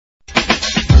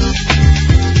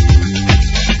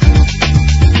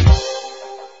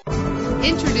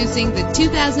Introducing the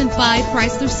 2005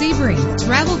 Chrysler Sebring.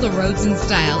 Travel the roads in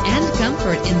style and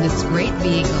comfort in this great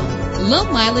vehicle. Low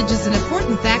mileage is an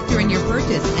important factor in your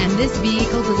purchase, and this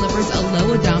vehicle delivers a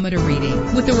low odometer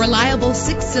reading with a reliable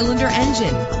 6-cylinder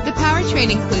engine. The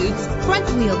powertrain includes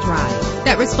front-wheel drive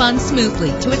that responds smoothly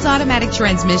to its automatic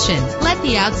transmission. Let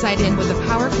the outside in with a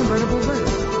power convertible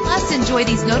roof. Plus, enjoy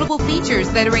these notable features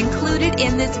that are included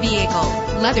in this vehicle: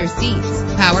 leather seats,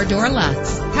 power door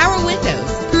locks, power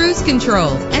windows, cruise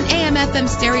control, an AM/FM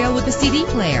stereo with a CD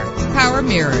player, power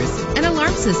mirrors, an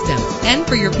alarm system. And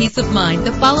for your peace of mind,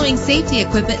 the following safety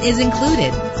equipment is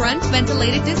included: front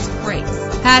ventilated disc brakes,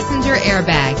 passenger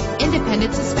airbag,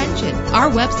 independent suspension. Our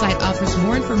website offers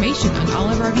more information on all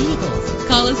of our vehicles.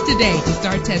 Call us today to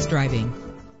start test driving.